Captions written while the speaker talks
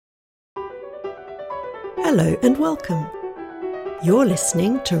Hello and welcome. You're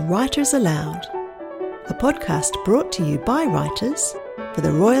listening to Writers Aloud, a podcast brought to you by writers for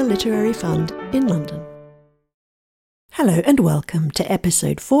the Royal Literary Fund in London. Hello and welcome to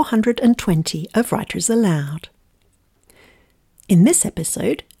episode 420 of Writers Aloud. In this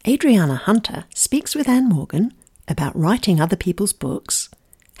episode, Adriana Hunter speaks with Anne Morgan about writing other people's books,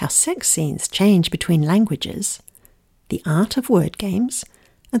 how sex scenes change between languages, the art of word games,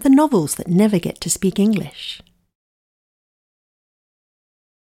 and the novels that never get to speak English.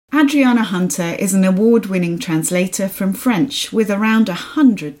 Adriana Hunter is an award-winning translator from French with around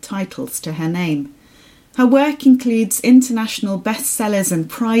 100 titles to her name. Her work includes international bestsellers and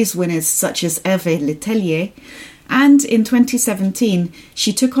prize winners such as Hervé Letellier, and in 2017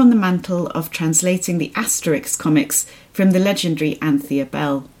 she took on the mantle of translating the Asterix comics from the legendary Anthea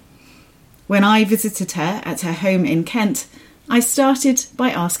Bell. When I visited her at her home in Kent, I started by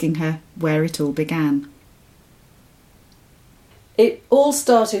asking her where it all began. It all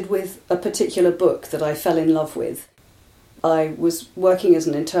started with a particular book that I fell in love with. I was working as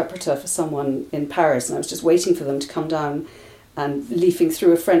an interpreter for someone in Paris, and I was just waiting for them to come down and leafing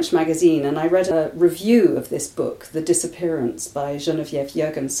through a French magazine, and I read a review of this book, The Disappearance by Geneviève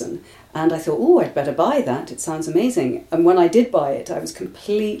Jurgensen, and I thought, I'd better buy that, it sounds amazing. And when I did buy it, I was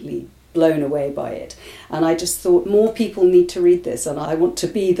completely blown away by it, and I just thought more people need to read this, and I want to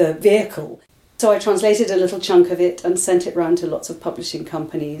be the vehicle. So I translated a little chunk of it and sent it round to lots of publishing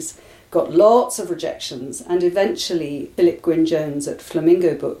companies, got lots of rejections, and eventually Philip Gwyn-Jones at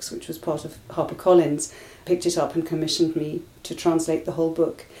Flamingo Books, which was part of HarperCollins, picked it up and commissioned me to translate the whole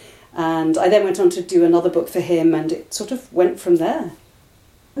book. And I then went on to do another book for him, and it sort of went from there.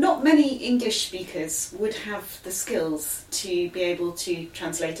 Not many English speakers would have the skills to be able to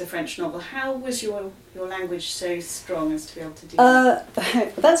translate a French novel. How was your language so strong as to be able to do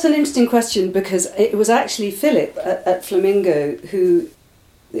that? That's an interesting question, because it was actually Philip at Flamingo who...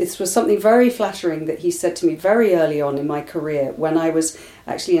 This was something very flattering that he said to me very early on in my career when I was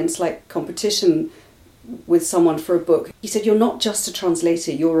actually in slight competition with someone for a book. He said, "You're not just a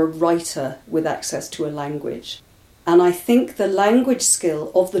translator, you're a writer with access to a language." And I think the language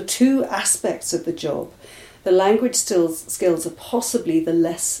skill of the two aspects of the job, the language skills are possibly the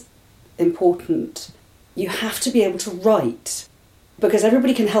less important. You have to be able to write, because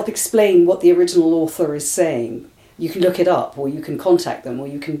everybody can help explain what the original author is saying. You can look it up, or you can contact them, or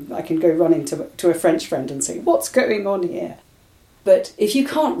I can go running to a French friend and say, "What's going on here?" But if you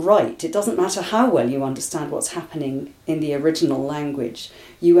can't write, it doesn't matter how well you understand what's happening in the original language,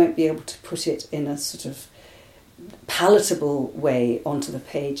 you won't be able to put it in a sort of palatable way onto the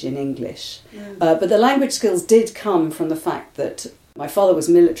page in English. But the language skills did come from the fact that my father was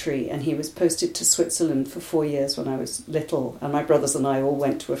military, and he was posted to Switzerland for 4 years when I was little, and my brothers and I all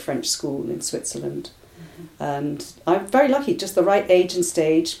went to a French school in Switzerland. And I'm very lucky, just the right age and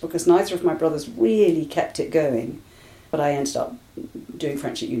stage, because neither of my brothers really kept it going. But I ended up doing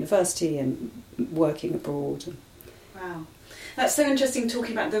French at university and working abroad. Wow. That's so interesting,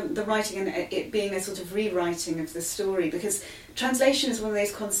 talking about the writing and it being a sort of rewriting of the story, because translation is one of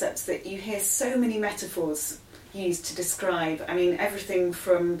those concepts that you hear so many metaphors used to describe. I mean, everything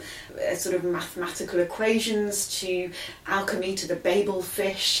from sort of mathematical equations to alchemy to the Babel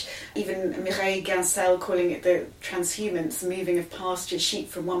fish, even Mireille Gansel calling it the transhumance, moving of pasture, sheep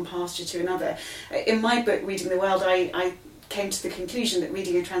from one pasture to another. In my book, Reading the World, I came to the conclusion that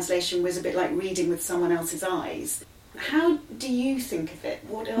reading a translation was a bit like reading with someone else's eyes. How do you think of it?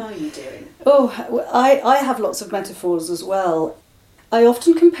 What are you doing? I have lots of metaphors as well. I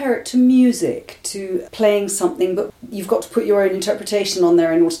often compare it to music, to playing something, but you've got to put your own interpretation on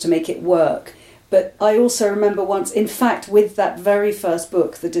there in order to make it work. But I also remember once, in fact, with that very first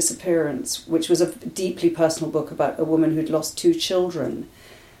book, The Disappearance, which was a deeply personal book about a woman who'd lost 2 children,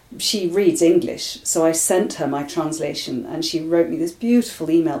 she reads English, so I sent her my translation, and she wrote me this beautiful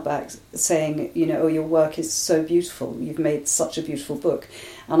email back saying, your work is so beautiful, you've made such a beautiful book.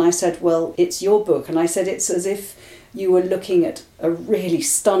 And I said, well, it's your book. And I said, it's as if you were looking at a really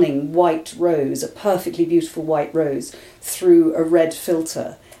stunning white rose, a perfectly beautiful white rose, through a red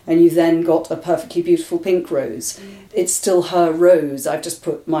filter, and you then got a perfectly beautiful pink rose. It's still her rose, I've just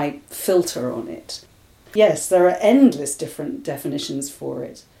put my filter on it. Yes, there are endless different definitions for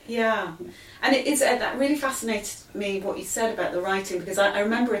it. Yeah, and that really fascinated me what you said about the writing, because I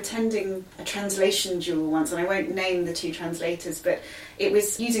remember attending a translation duel once, and I won't name the 2 translators, but it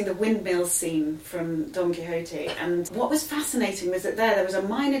was using the windmill scene from Don Quixote, and what was fascinating was that there was a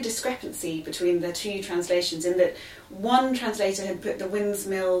minor discrepancy between the 2 translations, in that one translator had put the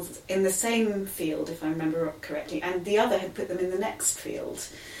windmills in the same field, if I remember correctly, and the other had put them in the next field.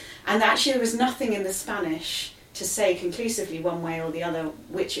 And actually there was nothing in the Spanish to say conclusively one way or the other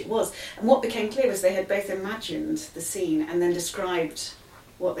which it was. And what became clear was they had both imagined the scene and then described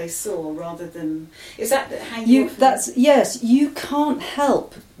what they saw rather than... Is that how you... Yes, you can't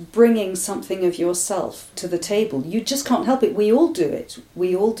help bringing something of yourself to the table. You just can't help it. We all do it.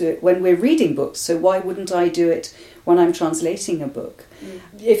 We all do it when we're reading books, so why wouldn't I do it when I'm translating a book?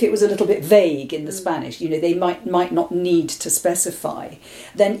 If it was a little bit vague in the Spanish, they might not need to specify,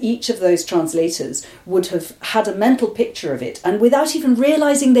 then each of those translators would have had a mental picture of it, and without even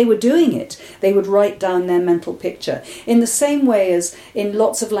realising they were doing it, they would write down their mental picture. In the same way as in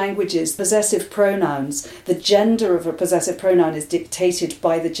lots of languages, possessive pronouns, the gender of a possessive pronoun is dictated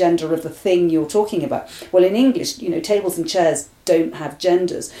by the gender of the thing you're talking about. Well, in English, tables and chairs don't have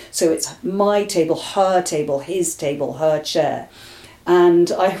genders, so it's my table, his table, her chair.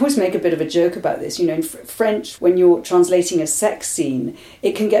 And I always make a bit of a joke about this. In French, when you're translating a sex scene,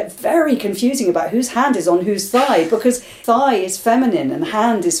 it can get very confusing about whose hand is on whose thigh, because thigh is feminine and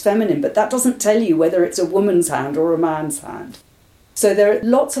hand is feminine, but that doesn't tell you whether it's a woman's hand or a man's hand. So there are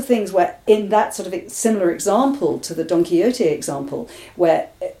lots of things where, in that sort of similar example to the Don Quixote example, where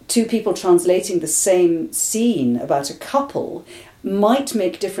two people translating the same scene about a couple might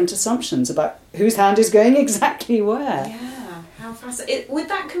make different assumptions about whose hand is going exactly where. Yeah. Would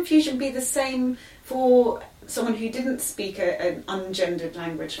that confusion be the same for someone who didn't speak an ungendered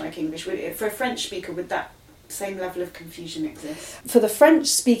language like English? For a French speaker, would that same level of confusion exist? For the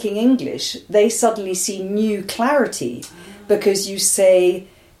French-speaking English, they suddenly see new clarity because you say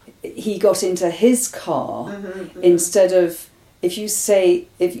he got into his car instead of... If you say,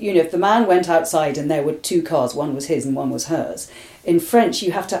 if the man went outside and there were two cars, one was his and one was hers, in French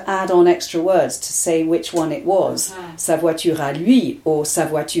you have to add on extra words to say which one it was. Sa voiture à lui or sa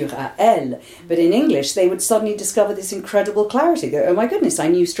voiture à elle. But in English they would suddenly discover this incredible clarity. Go, oh my goodness, I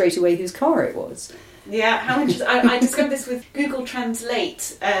knew straight away whose car it was. Yeah, how interesting. I discovered this with Google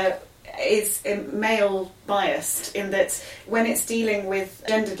Translate. Is male biased in that when it's dealing with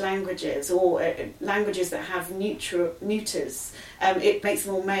gendered languages or languages that have neuters, it makes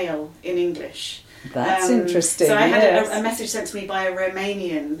them all male in English. That's interesting. So I had a message sent to me by a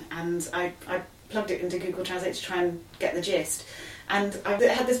Romanian, and I plugged it into Google Translate to try and get the gist. And I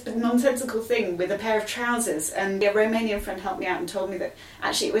had this nonsensical thing with a pair of trousers, and a Romanian friend helped me out and told me that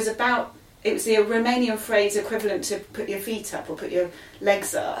actually it was the Romanian phrase equivalent to put your feet up or put your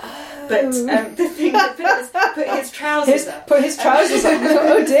legs up. But the thing that put it was put his trousers up. Put his trousers up.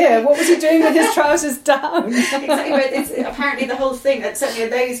 Oh dear, what was he doing with his trousers down? Exactly, but it's apparently the whole thing, certainly in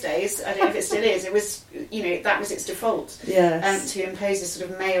those days, I don't know if it still is, it was, that was its default. Yes. To impose this sort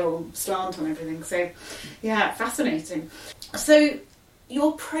of male slant on everything. So, yeah, fascinating. So,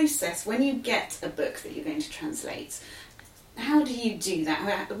 your process, when you get a book that you're going to translate, how do you do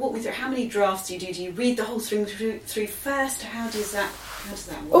that? Walk me through. How many drafts do you do? Do you read the whole thing through first? How does that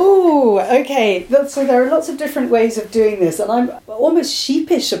work? Oh, okay. So there are lots of different ways of doing this, and I'm almost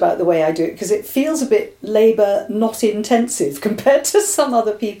sheepish about the way I do it because it feels a bit labour not intensive compared to some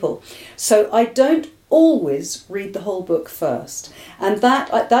other people. So I don't always read the whole book first, and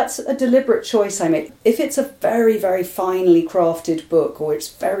that's a deliberate choice I make. If it's a very, very finely crafted book, or it's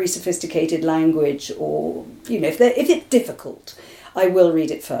very sophisticated language, or if it's difficult, I will read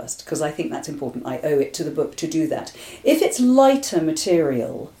it first because I think that's important. I owe it to the book to do that. If it's lighter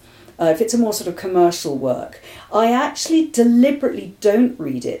material, if it's a more sort of commercial work, I actually deliberately don't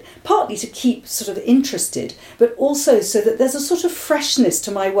read it, partly to keep sort of interested, but also so that there's a sort of freshness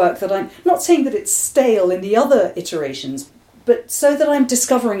to my work, that I'm not saying that it's stale in the other iterations, but so that I'm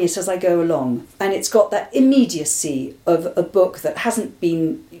discovering it as I go along. And it's got that immediacy of a book that hasn't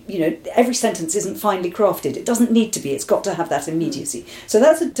been, every sentence isn't finely crafted. It doesn't need to be. It's got to have that immediacy. So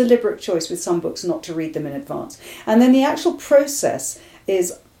that's a deliberate choice with some books not to read them in advance. And then the actual process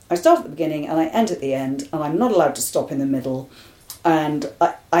is, I start at the beginning and I end at the end, and I'm not allowed to stop in the middle. And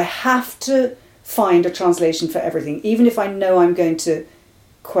I have to find a translation for everything, even if I know I'm going to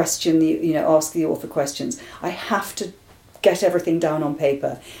question ask the author questions. I have to get everything down on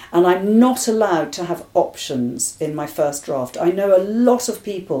paper, and I'm not allowed to have options in my first draft. I know a lot of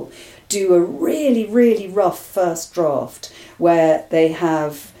people do a really, really rough first draft where they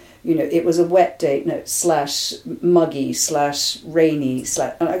have, it was a wet day, /muggy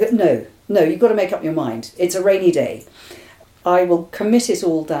 /rainy and I go, no, you've got to make up your mind. It's a rainy day. I will commit it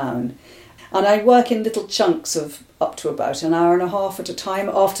all down. And I work in little chunks of up to about an hour and a half at a time.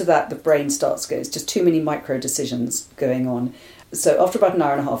 After that, the brain starts going. It's just too many micro decisions going on. So after about an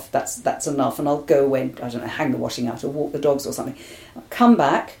hour and a half, that's enough. And I'll go away, I don't know, hang the washing out or walk the dogs or something. I'll come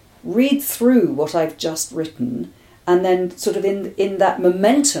back, read through what I've just written, And then sort of in that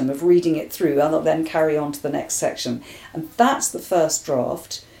momentum of reading it through, I'll then carry on to the next section. And that's the first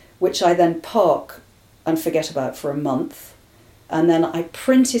draft, which I then park and forget about for a month. And then I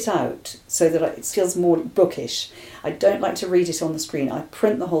print it out so that it feels more bookish. I don't like to read it on the screen. I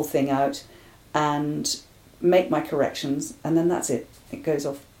print the whole thing out and make my corrections, and then that's it. It goes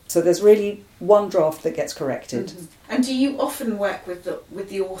off. So there's really one draft that gets corrected. Mm-hmm. And do you often work with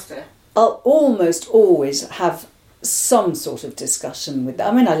the author? I'll almost always have some sort of discussion with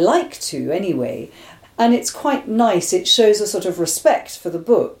them. I mean, I like to anyway. And it's quite nice. It shows a sort of respect for the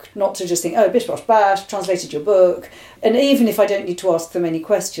book, not to just think, oh, bish, bosh, bash, translated your book. And even if I don't need to ask them any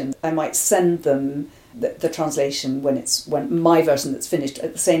questions, I might send them the translation when my version that's finished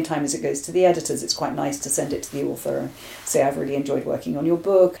at the same time as it goes to the editors. It's quite nice to send it to the author and say, I've really enjoyed working on your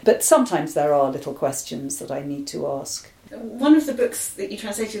book. But sometimes there are little questions that I need to ask. One of the books that you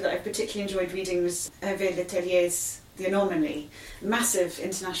translated that I particularly enjoyed reading was Hervé Letellier's The Anomaly. Massive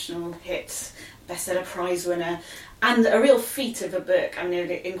international hit, bestseller prize winner, and a real feat of a book. I mean,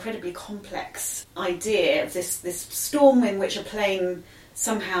 an incredibly complex idea of this storm in which a plane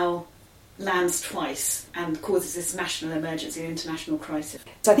somehow lands twice and causes this national emergency, an international crisis.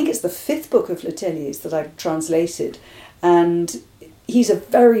 So I think it's the fifth book of Letellier's that I've translated, and he's a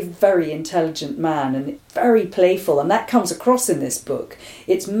very, very intelligent man and very playful, and that comes across in this book.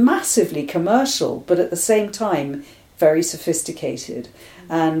 It's massively commercial, but at the same time very sophisticated,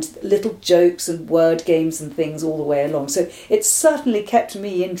 and little jokes and word games and things all the way along. So it's certainly kept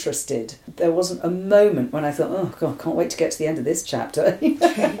me interested. There wasn't a moment when I thought, oh God, I can't wait to get to the end of this chapter. Yeah,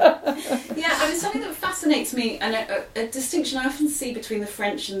 I mean, something that fascinates me, and a distinction I often see between the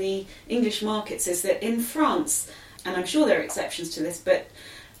French and the English markets, is that in France, and I'm sure there are exceptions to this, but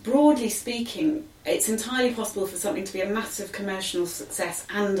broadly speaking, it's entirely possible for something to be a massive commercial success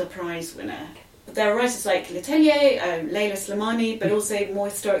and a prize winner. There are writers like Letellier, Leila Slimani, but also more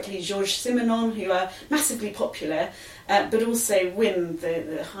historically Georges Simenon, who are massively popular, but also win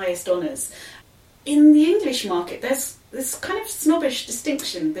the highest honours. In the English market, there's this kind of snobbish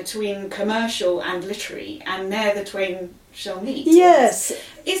distinction between commercial and literary, and there the twain shall meet. Yes.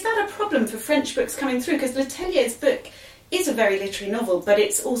 Is that a problem for French books coming through? Because Letellier's book is a very literary novel, but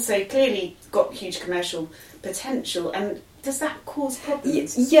it's also clearly got huge commercial potential, and does that cause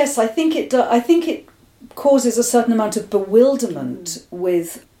problems? Yes, I think it does. I think it causes a certain amount of bewilderment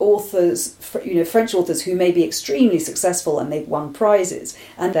with authors, French authors who may be extremely successful and they've won prizes,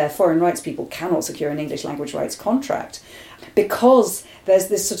 and their foreign rights people cannot secure an English language rights contract because there's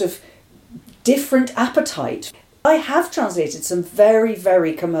this sort of different appetite. I have translated some very,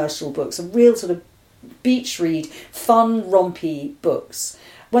 very commercial books, some real sort of beach read, fun, rompy books.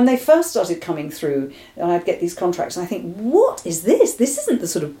 When they first started coming through, and I'd get these contracts, and I think, what is this? This isn't the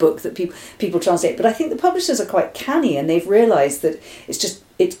sort of book that people translate. But I think the publishers are quite canny, and they've realised that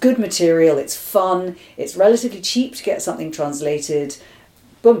it's good material, it's fun, it's relatively cheap to get something translated.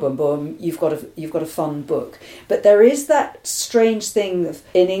 Boom, boom, boom, you've got a fun book. But there is that strange thing of,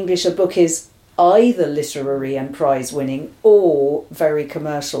 in English, a book is either literary and prize winning or very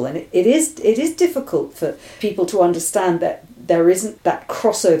commercial, and it is difficult for people to understand that there isn't that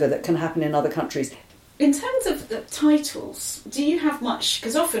crossover that can happen in other countries. In terms of the titles, do you have much,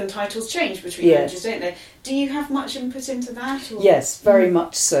 because often titles change between languages, don't they? Do you have much input into that? Or? Yes, very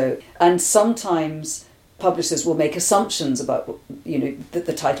much so. And sometimes publishers will make assumptions about, that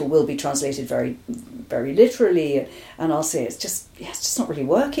the title will be translated very, very literally, and I'll say it's just not really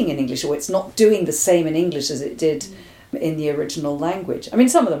working in English, or it's not doing the same in English as it did in the original language. I mean,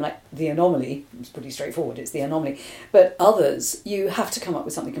 some of them, like The Anomaly, it's pretty straightforward, it's The Anomaly, but others, you have to come up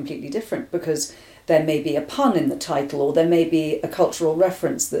with something completely different because there may be a pun in the title, or there may be a cultural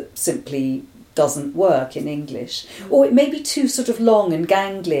reference that simply doesn't work in English, or it may be too sort of long and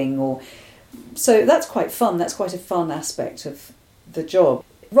gangling, so that's quite fun. That's quite a fun aspect of the job.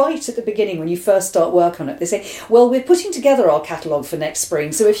 Right at the beginning, when you first start work on it, they say, well, we're putting together our catalogue for next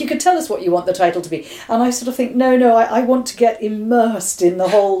spring, so if you could tell us what you want the title to be. And I sort of think, no, I want to get immersed in the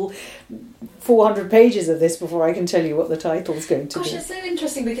whole 400 pages of this before I can tell you what the title's going to be. Gosh, it's so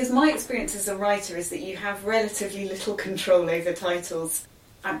interesting, because my experience as a writer is that you have relatively little control over titles.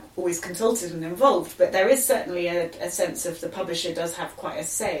 I'm always consulted and involved, but there is certainly a sense of the publisher does have quite a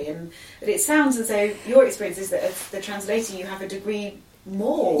say. But it sounds as though your experience is that as the translator you have a degree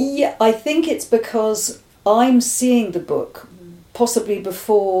more. Yeah, I think it's because I'm seeing the book possibly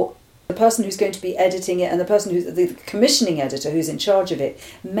before the person who's going to be editing it, and the person who's the commissioning editor who's in charge of it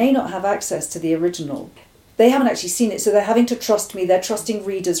may not have access to the original. they haven't actually seen it, so they're having to trust me. They're trusting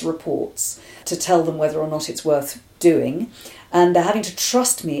readers' reports to tell them whether or not it's worth doing. And they're having to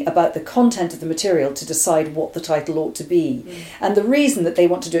trust me about the content of the material to decide what the title ought to be. And the reason that they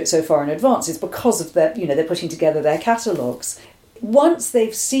want to do it so far in advance is because of their, they're putting together their catalogues. Once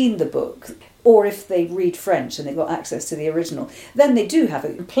they've seen the book, or if they read French and they've got access to the original, then they do have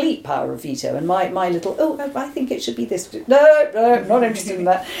a complete power of veto. And my little, I think it should be this. No, not interested in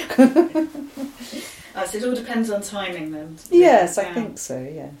that. So it all depends on timing then. Yes, I think so,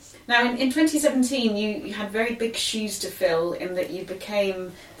 yes. Now, in 2017, you had very big shoes to fill in that you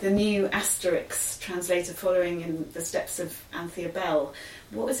became the new Asterix translator following in the steps of Anthea Bell.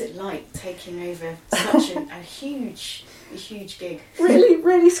 What was it like taking over such a huge gig? Really,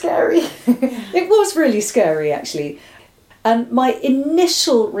 really scary. It was really scary, actually. And my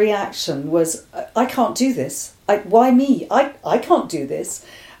initial reaction was, I can't do this. Why me? I can't do this.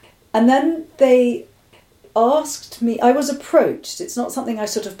 And then they asked me, I was approached. It's not something I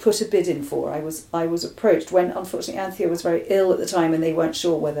sort of put a bid in for. I was approached when, unfortunately, Anthea was very ill at the time and they weren't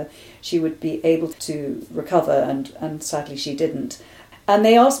sure whether she would be able to recover, and sadly she didn't. And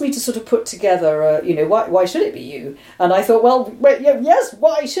they asked me to sort of put together, why should it be you? And I thought, well, yes,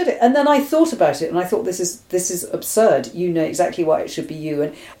 why should it? And then I thought about it, and I thought, this is absurd. You know exactly why it should be you.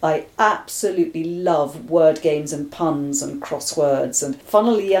 And I absolutely love word games and puns and crosswords. And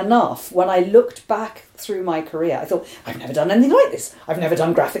funnily enough, when I looked back through my career, I thought, I've never done anything like this. I've never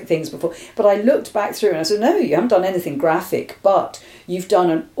done graphic things before. But I looked back through and I said, no, you haven't done anything graphic, but you've done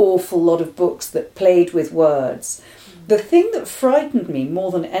an awful lot of books that played with words. The thing that frightened me more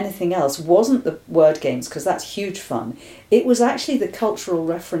than anything else wasn't the word games, because that's huge fun. It was actually the cultural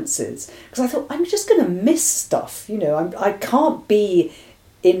references, because I thought, I'm just going to miss stuff. I can't be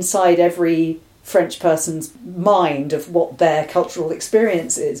inside every French person's mind of what their cultural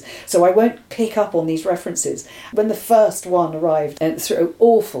experience is. So I won't pick up on these references. When the first one arrived, and through an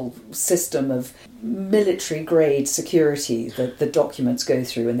awful system of military-grade security that the documents go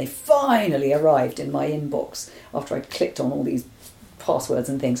through, and they finally arrived in my inbox after I'd clicked on all these passwords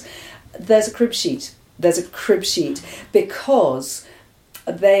and things, there's a crib sheet. Because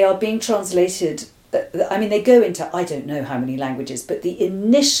they are being translated. They go into, I don't know how many languages, but the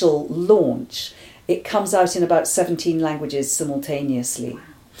initial launch, it comes out in about 17 languages simultaneously.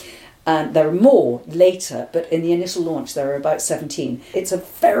 And there are more later, but in the initial launch there are about 17. It's a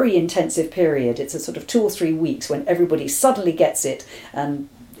very intensive period. It's a sort of 2 or 3 weeks when everybody suddenly gets it and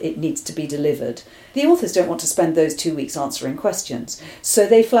it needs to be delivered. The authors don't want to spend those 2 weeks answering questions, so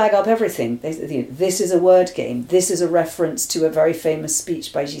they flag up everything. This is a word game. This is a reference to a very famous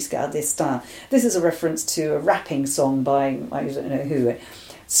speech by Giscard d'Estaing. This is a reference to a rapping song by I don't know who.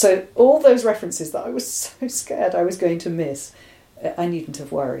 So all those references that I was so scared I was going to miss, I needn't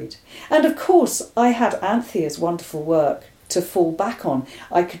have worried. And of course, I had Anthea's wonderful work to fall back on.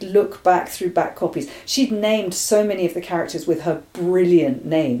 I could look back through back copies. She'd named so many of the characters with her brilliant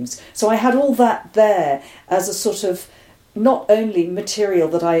names. So I had all that there as a sort of, not only material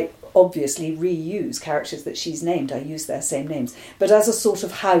that I obviously reuse, characters that she's named, I use their same names, but as a sort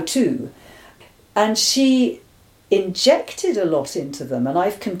of how-to. And she injected a lot into them, and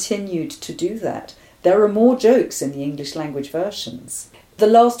I've continued to do that. There are more jokes in the English language versions. The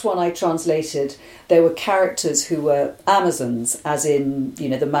last one I translated, there were characters who were Amazons, as in,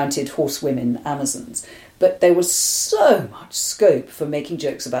 the mounted horsewomen Amazons. But there was so much scope for making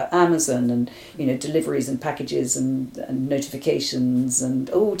jokes about Amazon and, deliveries and packages and notifications and,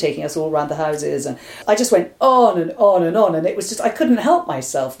 taking us all around the houses. And I just went on and on and on. And it was just, I couldn't help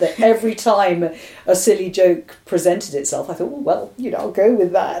myself that every time a silly joke presented itself, I thought, I'll go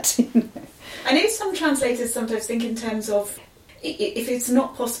with that. I know some translators sometimes think in terms of, if it's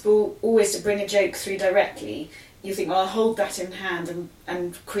not possible always to bring a joke through directly, you think, I'll hold that in hand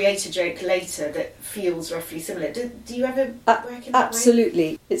and create a joke later that feels roughly similar. Do you ever work in that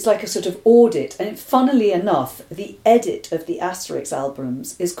Absolutely. Way? It's like a sort of audit. And funnily enough, the edit of the Asterix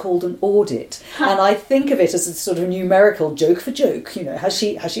albums is called an audit. And I think of it as a sort of numerical joke for joke. Has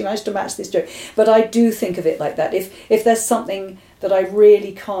she managed to match this joke? But I do think of it like that. If there's something that I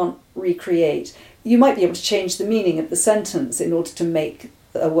really can't recreate, you might be able to change the meaning of the sentence in order to make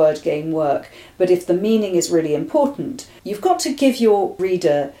a word game work. But if the meaning is really important, you've got to give your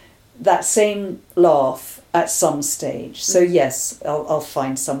reader that same laugh at some stage. So yes, I'll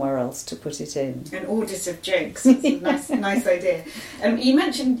find somewhere else to put it in. An audit of jokes. That's a nice idea. You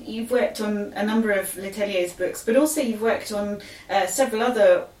mentioned you've worked on a number of Letellier's books, but also you've worked on several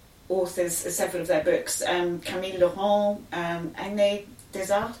other authors, several of their books, Camille Laurent, Agnès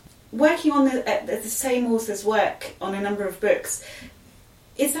Desarts. Working on the same author's work on a number of books,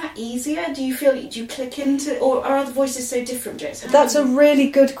 Is that easier? Do you click into, or are other voices so different, Jess? That's a really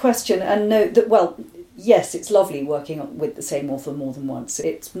good question, and yes, it's lovely working with the same author more than once.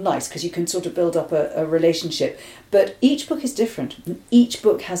 It's nice because you can sort of build up a relationship. But each book is different. Each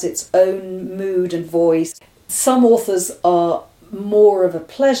book has its own mood and voice. Some authors are more of a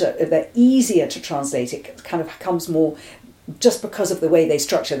pleasure. They're easier to translate. It kind of comes more just because of the way they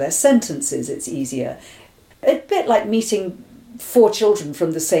structure their sentences. It's easier. A bit like meeting 4 children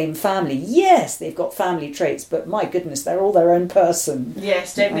from the same family. Yes, they've got family traits, but my goodness, they're all their own person.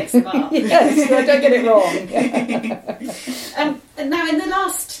 Yes, don't mix them up. Yes, don't get it wrong. And now, in the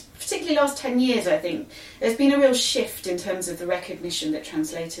particularly last 10 years, I think, there's been a real shift in terms of the recognition that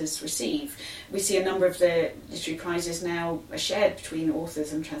translators receive. We see a number of the literary prizes now are shared between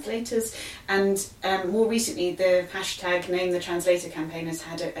authors and translators, and more recently the hashtag Name the Translator campaign has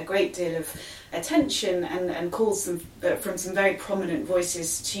had a great deal of attention and calls from some very prominent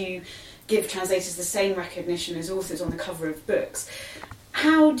voices to give translators the same recognition as authors on the cover of books.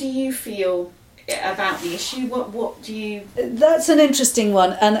 How do you feel about the issue? What do you... That's an interesting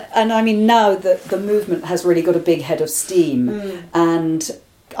one, and I mean, now that the movement has really got a big head of steam, and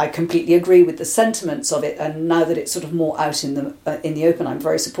I completely agree with the sentiments of it, and now that it's sort of more out in the open, I'm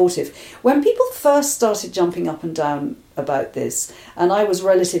very supportive. When people first started jumping up and down about this, and I was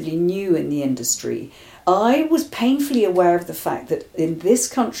relatively new in the industry, I was painfully aware of the fact that in this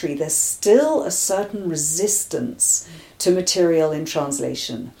country there's still a certain resistance to material in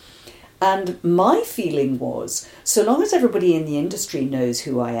translation. And my feeling was, so long as everybody in the industry knows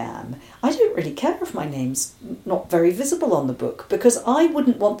who I am, I don't really care if my name's not very visible on the book, because I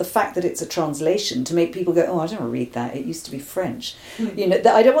wouldn't want the fact that it's a translation to make people go, oh, I don't want to read that, it used to be French. You know,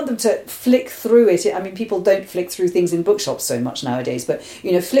 I don't want them to flick through it. I mean, people don't flick through things in bookshops so much nowadays, but,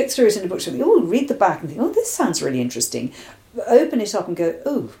 you know, flick through it in a bookshop, oh, read the back and think, oh, this sounds really interesting. Open it up and go,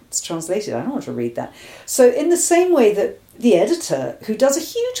 oh, it's translated, I don't want to read that. So in the same way that the editor, who does a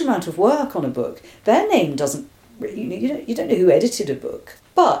huge amount of work on a book, their name doesn't, you don't know who edited a book.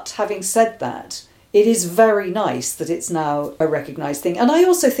 But having said that, it is very nice that it's now a recognised thing. And I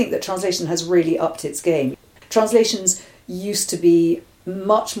also think that translation has really upped its game. Translations used to be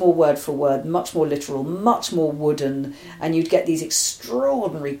much more word for word, much more literal, much more wooden, and you'd get these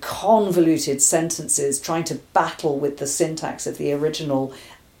extraordinary convoluted sentences trying to battle with the syntax of the original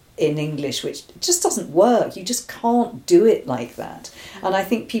in English, which just doesn't work. You just can't do it like that. And I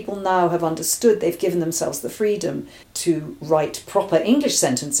think people now have understood, they've given themselves the freedom to write proper English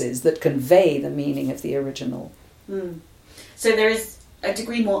sentences that convey the meaning of the original. So there is a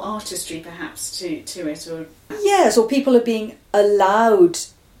degree more artistry perhaps to it, or... Yes, or people are being allowed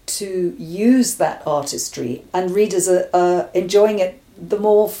to use that artistry, and readers are enjoying it the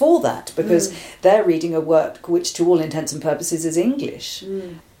more for that, because they're reading a work which to all intents and purposes is English.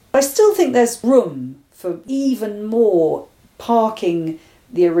 I still think there's room for even more parking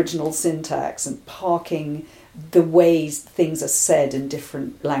the original syntax and parking the ways things are said in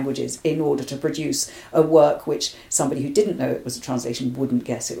different languages in order to produce a work which somebody who didn't know it was a translation wouldn't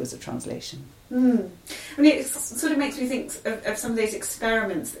guess it was a translation. I mean, it sort of makes me think of some of those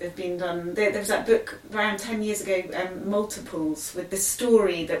experiments that have been done. There was that book around 10 years ago, Multiples, with the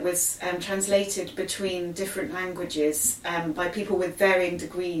story that was translated between different languages by people with varying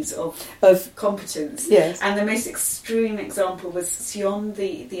degrees of competence. Yes. And the most extreme example was Sion,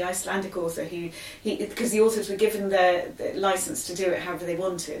 the Icelandic author, because the authors were given the license to do it however they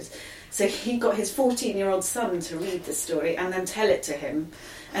wanted. So he got his 14-year-old son to read the story and then tell it to him.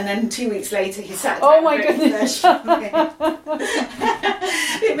 And then 2 weeks later he sat down and wrote the version.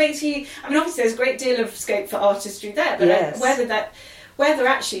 It makes you... I mean, obviously there's a great deal of scope for artistry there, but yes. whether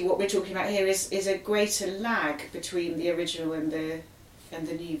actually what we're talking about here is a greater lag between the original and the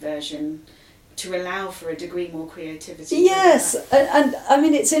new version to allow for a degree more creativity. Yes, and I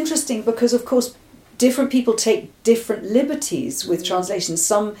mean, it's interesting because, of course, different people take different liberties with translations.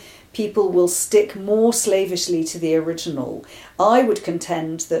 Some people will stick more slavishly to the original. I would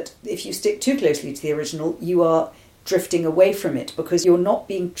contend that if you stick too closely to the original, you are drifting away from it because you're not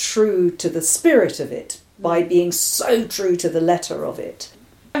being true to the spirit of it by being so true to the letter of it.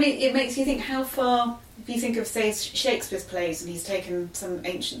 I mean, it makes you think how far, if you think of, say, Shakespeare's plays, and he's taken some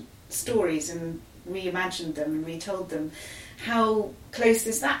ancient stories and reimagined them and retold them, how close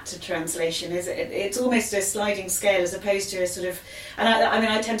is that to translation? It's almost a sliding scale as opposed to a sort of... And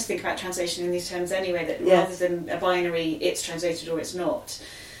I tend to think about translation in these terms anyway, that rather than a binary, it's translated or it's not,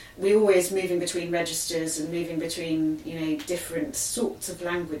 we're always moving between registers and moving between, different sorts of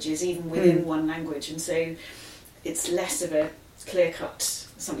languages, even within one language. And so it's less of a clear-cut,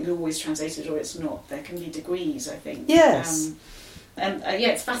 something always translated or it's not. There can be degrees, I think. Yes. And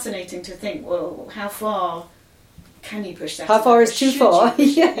it's fascinating to think, well, how far can you push that? How far is too far?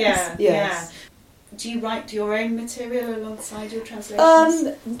 Yes. Yeah. Do you write your own material alongside your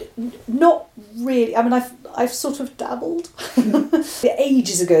translations? Not really. I mean, I've sort of dabbled.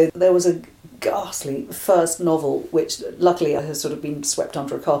 Ages ago, there was a ghastly first novel, which luckily has sort of been swept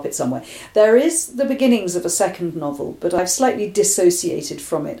under a carpet somewhere. There is the beginnings of a second novel, but I've slightly dissociated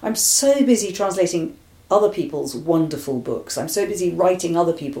from it. I'm so busy translating other people's wonderful books. I'm so busy writing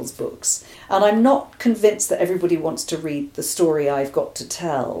other people's books. And I'm not convinced that everybody wants to read the story I've got to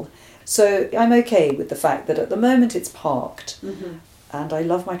tell. So I'm okay with the fact that at the moment it's parked. Mm-hmm. And I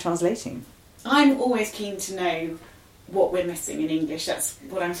love my translating. I'm always keen to know what we're missing in English. That's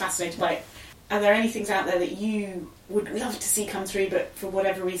what I'm fascinated by. Are there any things out there that you would love to see come through but for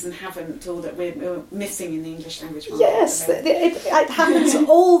whatever reason haven't, or that we're missing in the English language market? Yes, it happens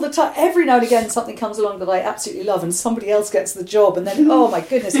all the time. Every now and again something comes along that I absolutely love and somebody else gets the job, and then, oh my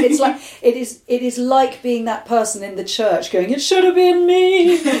goodness, it's like it is like being that person in the church going, it should have been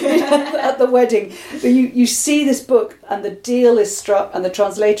me at the wedding. You see this book and the deal is struck and the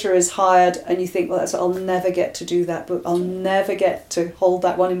translator is hired and you think, well, I'll never get to do that book. I'll never get to hold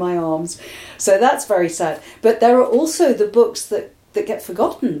that one in my arms. So that's very sad. But there are also the books that get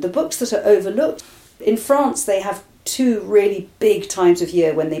forgotten, the books that are overlooked. In France, they have 2 really big times of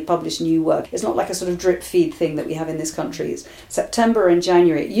year when they publish new work. It's not like a sort of drip feed thing that we have in this country. It's September and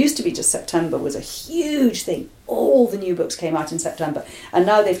January. It used to be just September was a huge thing. All the new books came out in September. And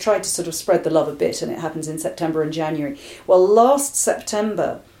now they've tried to sort of spread the love a bit, and it happens in September and January. Well, last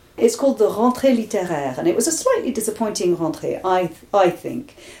September, it's called the Rentrée littéraire, and it was a slightly disappointing rentrée, I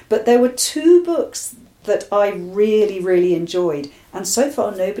think. But there were 2 books that I really, really enjoyed, and so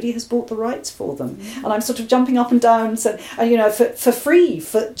far nobody has bought the rights for them. And I'm sort of jumping up and down and saying, for free,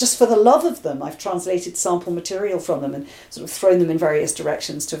 just for the love of them, I've translated sample material from them and sort of thrown them in various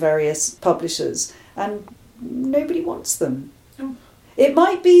directions to various publishers, and nobody wants them. Oh. It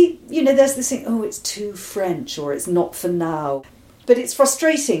might be, there's this thing, it's too French, or it's not for now. But it's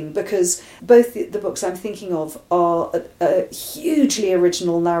frustrating because both the books I'm thinking of are hugely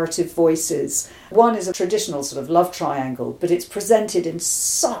original narrative voices. One is a traditional sort of love triangle, but it's presented in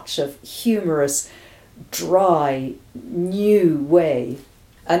such a humorous, dry, new way.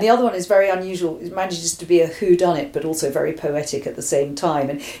 And the other one is very unusual. It manages to be a whodunit, but also very poetic at the same time.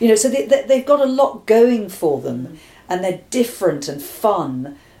 And so they've got a lot going for them, and they're different and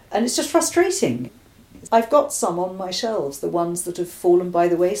fun, and it's just frustrating. I've got some on my shelves, the ones that have fallen by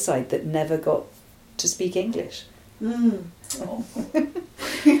the wayside that never got to speak English. Oh.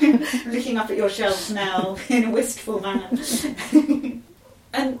 Looking up at your shelves now in a wistful manner.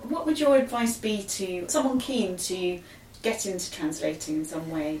 And what would your advice be to someone keen to get into translating in some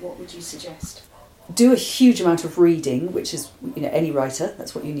way? What would you suggest? Do a huge amount of reading, which is, any writer,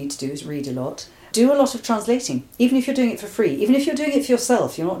 that's what you need to do, is read a lot. Do a lot of translating, even if you're doing it for free, even if you're doing it for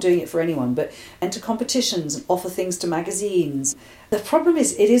yourself, you're not doing it for anyone, but enter competitions and offer things to magazines. The problem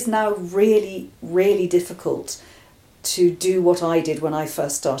is, it is now really, really difficult to do what I did when I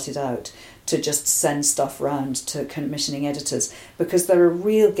first started out, to just send stuff round to commissioning editors, because there are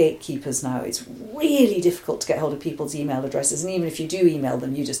real gatekeepers now. It's really difficult to get hold of people's email addresses, and even if you do email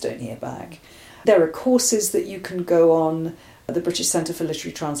them, you just don't hear back. There are courses that you can go on. The British Centre for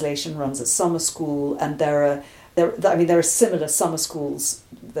Literary Translation runs a summer school, and there are similar summer schools.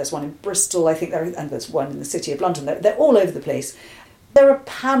 There's one in Bristol, I think, and there's one in the City of London. They're all over the place. There are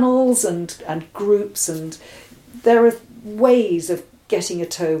panels and groups, and there are ways of getting a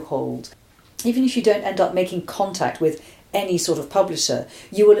toehold. Even if you don't end up making contact with any sort of publisher,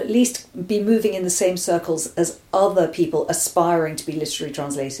 you will at least be moving in the same circles as other people aspiring to be literary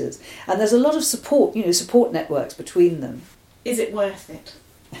translators. And there's a lot of support, support networks between them. Is it worth it?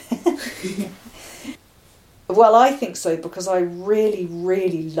 Well, I think so, because I really,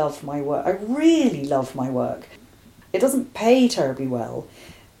 really love my work. I really love my work. It doesn't pay terribly well,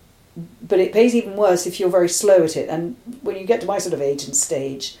 but it pays even worse if you're very slow at it. And when you get to my sort of age and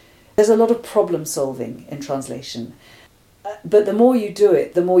stage, there's a lot of problem solving in translation. But the more you do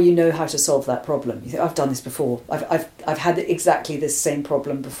it, the more you know how to solve that problem. You think, I've done this before. I've had exactly this same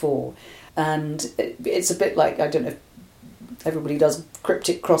problem before. And it's a bit like, I don't know if everybody does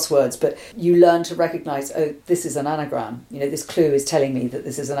cryptic crosswords, but you learn to recognise, this is an anagram. This clue is telling me that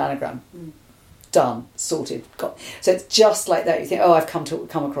this is an anagram. Done, sorted, got. So it's just like that. You think, I've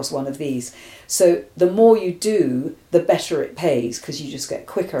come across one of these. So the more you do, the better it pays, because you just get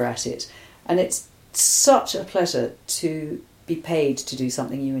quicker at it. And it's such a pleasure to be paid to do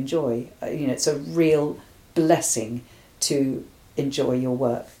something you enjoy. It's a real blessing to enjoy your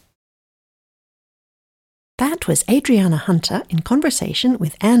work. That was Adriana Hunter in conversation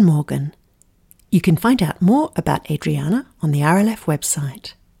with Anne Morgan. You can find out more about Adriana on the RLF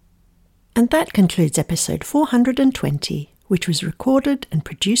website. And that concludes episode 420, which was recorded and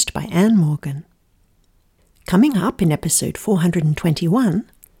produced by Anne Morgan. Coming up in episode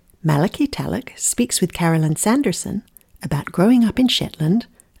 421, Malachy Tallock speaks with Carolyn Sanderson about growing up in Shetland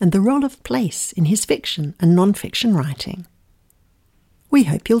and the role of place in his fiction and non-fiction writing. We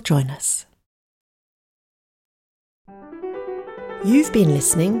hope you'll join us. You've been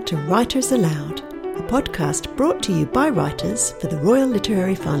listening to Writers Aloud, a podcast brought to you by writers for the Royal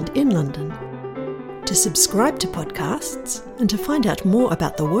Literary Fund in London. To subscribe to podcasts and to find out more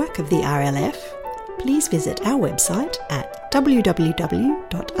about the work of the RLF, please visit our website at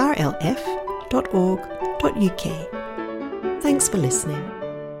www.rlf.org.uk. Thanks for listening.